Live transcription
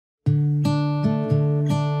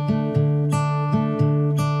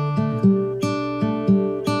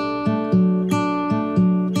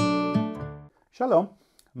Hello,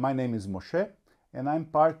 my name is Moshe, and I'm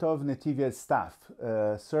part of Netivyah staff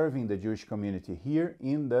serving the Jewish community here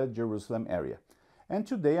in the Jerusalem area. And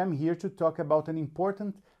today I'm here to talk about an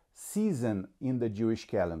important season in the Jewish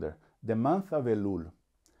calendar, the month of Elul.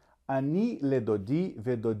 Ani Ledodi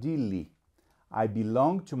Vedodi li. I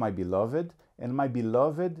belong to my beloved, and my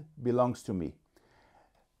beloved belongs to me.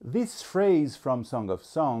 This phrase from Song of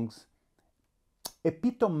Songs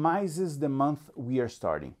epitomizes the month we are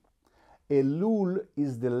starting. Elul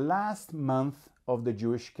is the last month of the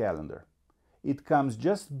Jewish calendar. It comes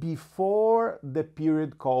just before the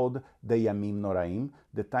period called the Yamim Noraim,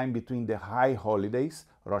 the time between the high holidays,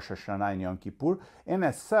 Rosh Hashanah and Yom Kippur, and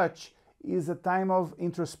as such is a time of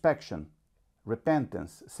introspection,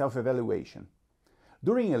 repentance, self-evaluation.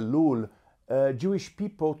 During Elul, Jewish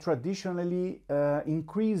people traditionally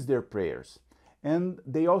increase their prayers, and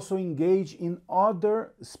they also engage in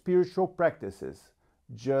other spiritual practices,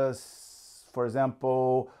 for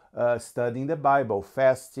example, studying the Bible,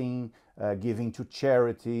 fasting, giving to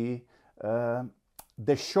charity.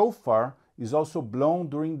 The shofar is also blown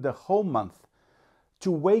during the whole month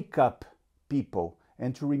to wake up people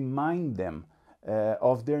and to remind them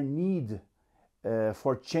of their need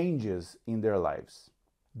for changes in their lives.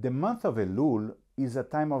 The month of Elul is a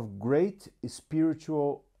time of great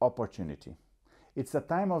spiritual opportunity. It's a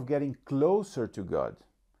time of getting closer to God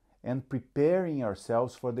and preparing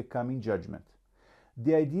ourselves for the coming judgment.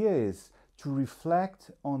 The idea is to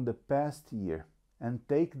reflect on the past year and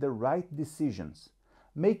take the right decisions,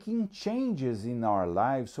 making changes in our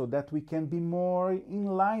lives so that we can be more in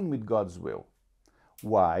line with God's will.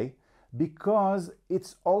 Why? Because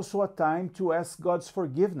it's also a time to ask God's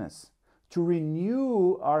forgiveness, to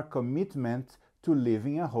renew our commitment to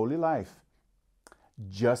living a holy life,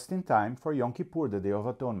 just in time for Yom Kippur, the Day of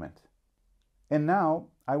Atonement. And now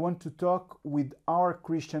I want to talk with our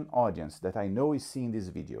Christian audience that I know is seeing this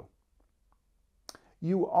video.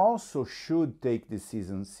 You also should take this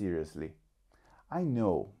season seriously. I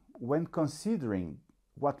know when considering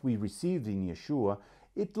what we received in Yeshua,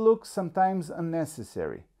 it looks sometimes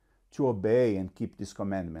unnecessary to obey and keep this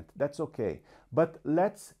commandment. That's okay. But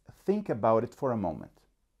let's think about it for a moment.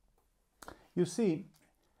 You see,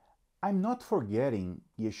 I'm not forgetting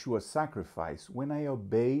Yeshua's sacrifice when I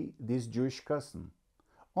obey this Jewish custom.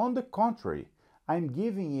 On the contrary, I'm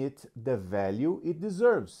giving it the value it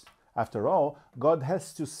deserves. After all, God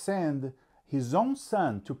has to send His own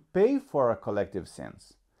Son to pay for our collective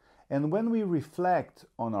sins. And when we reflect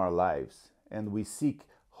on our lives and we seek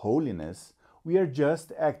holiness, we are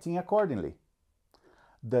just acting accordingly.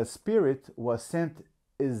 The Spirit was sent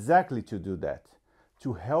exactly to do that,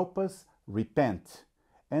 to help us repent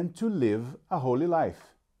and to live a holy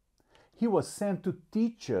life. He was sent to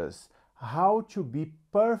teach us how to be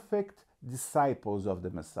perfect disciples of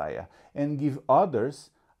the Messiah and give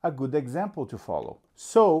others a good example to follow.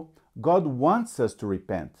 So, God wants us to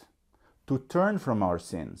repent, to turn from our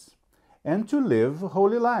sins, and to live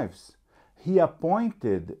holy lives. He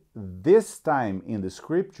appointed this time in the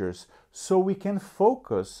scriptures so we can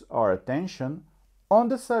focus our attention on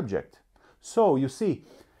the subject. So, you see,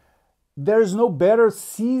 there's no better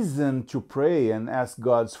season to pray and ask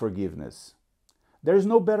God's forgiveness. There's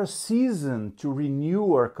no better season to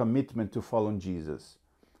renew our commitment to follow Jesus.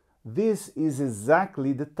 This is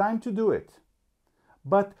exactly the time to do it.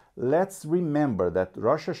 But let's remember that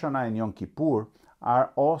Rosh Hashanah and Yom Kippur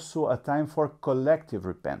are also a time for collective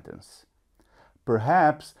repentance.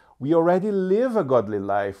 Perhaps we already live a godly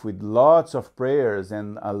life with lots of prayers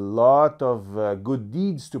and a lot of good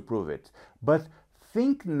deeds to prove it. But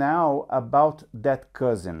think now about that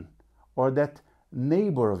cousin or that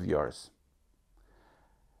neighbor of yours.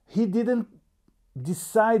 He didn't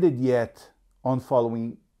decided yet on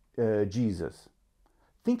following Jesus.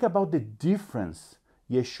 Think about the difference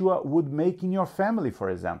Yeshua would make in your family, for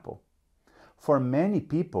example. For many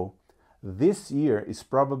people, this year is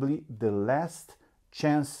probably the last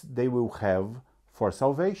chance they will have for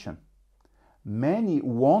salvation. Many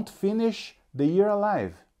won't finish the year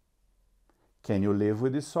alive. Can you live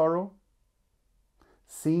with this sorrow?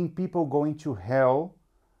 Seeing people going to hell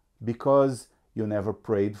because you never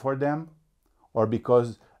prayed for them, or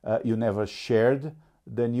because you never shared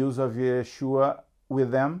the news of Yeshua with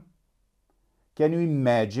them? Can you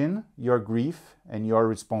imagine your grief and your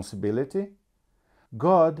responsibility?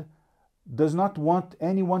 God does not want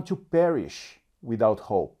anyone to perish without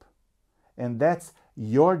hope. And that's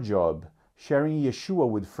your job, sharing Yeshua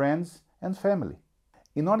with friends and family.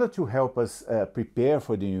 In order to help us prepare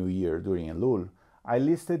for the new year during Elul, I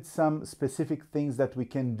listed some specific things that we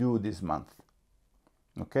can do this month.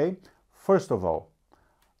 Okay? First of all,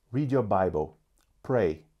 read your Bible,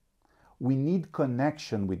 pray. We need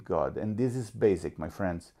connection with God, and this is basic, my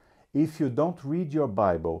friends. If you don't read your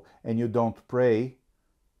Bible and you don't pray,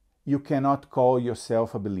 you cannot call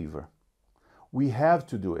yourself a believer. We have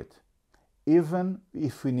to do it, even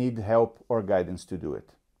if we need help or guidance to do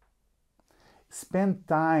it. Spend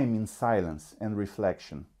time in silence and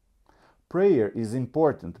reflection. Prayer is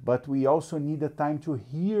important, but we also need a time to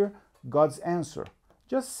hear God's answer.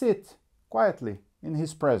 Just sit quietly in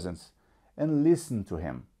His presence and listen to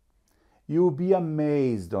Him. You will be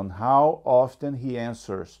amazed on how often He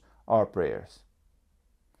answers our prayers.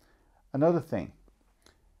 Another thing,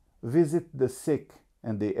 visit the sick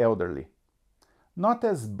and the elderly. Not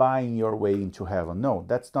as buying your way into heaven, no,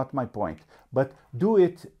 that's not my point, but do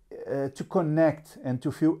it to connect and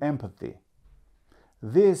to feel empathy.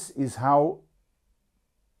 This is how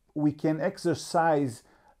we can exercise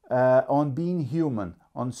on being human,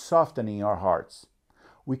 on softening our hearts.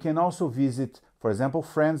 We can also visit, for example,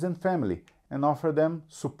 friends and family and offer them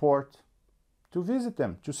support, to visit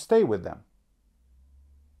them, to stay with them.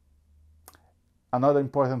 Another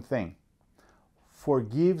important thing,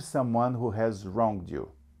 forgive someone who has wronged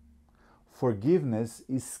you. Forgiveness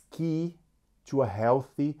is key to a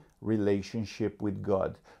healthy relationship with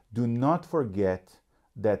God. Do not forget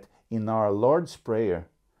that in our Lord's Prayer,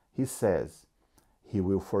 He says, He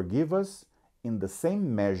will forgive us in the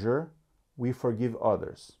same measure we forgive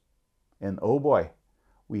others. And oh boy,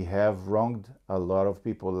 we have wronged a lot of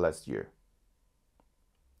people last year.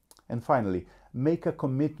 And finally, make a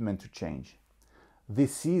commitment to change.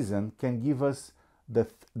 This season can give us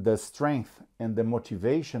the strength and the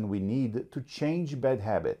motivation we need to change bad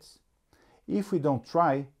habits. If we don't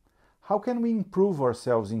try, how can we improve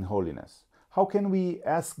ourselves in holiness? How can we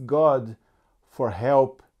ask God for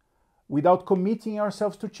help without committing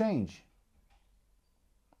ourselves to change?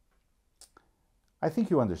 I think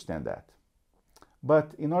you understand that.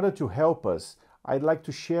 But in order to help us, I'd like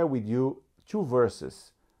to share with you 2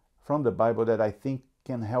 verses from the Bible that I think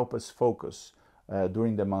can help us focus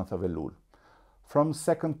during the month of Elul. From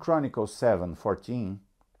 2 Chronicles 7:14,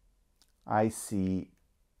 I see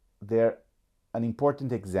there an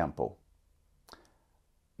important example.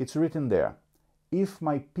 It's written there, if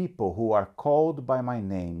my people who are called by my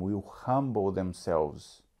name will humble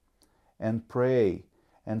themselves and pray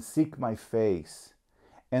and seek my face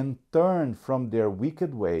and turn from their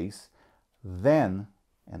wicked ways, then,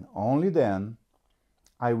 and only then,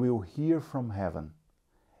 I will hear from heaven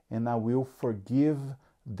and I will forgive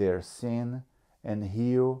their sin and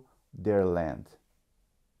heal their land.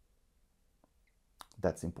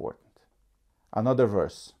 That's important. Another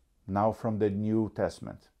verse, now from the New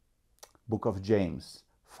Testament, book of James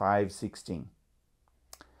 5:16.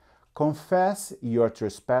 Confess your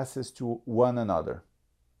trespasses to one another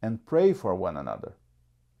and pray for one another,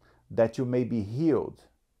 that you may be healed.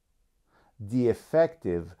 The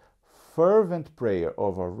effective, fervent prayer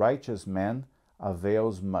of a righteous man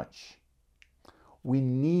avails much. We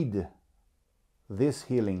need this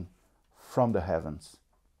healing from the heavens.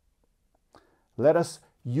 Let us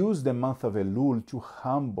use the month of Elul to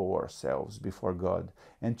humble ourselves before God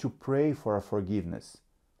and to pray for our forgiveness.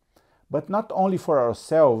 But not only for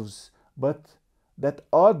ourselves, but that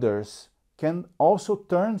others can also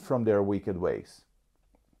turn from their wicked ways.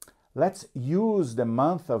 Let's use the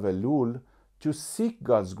month of Elul to seek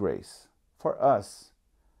God's grace for us,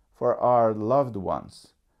 for our loved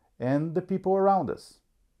ones, and the people around us.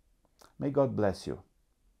 May God bless you.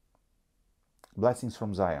 Blessings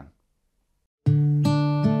from Zion.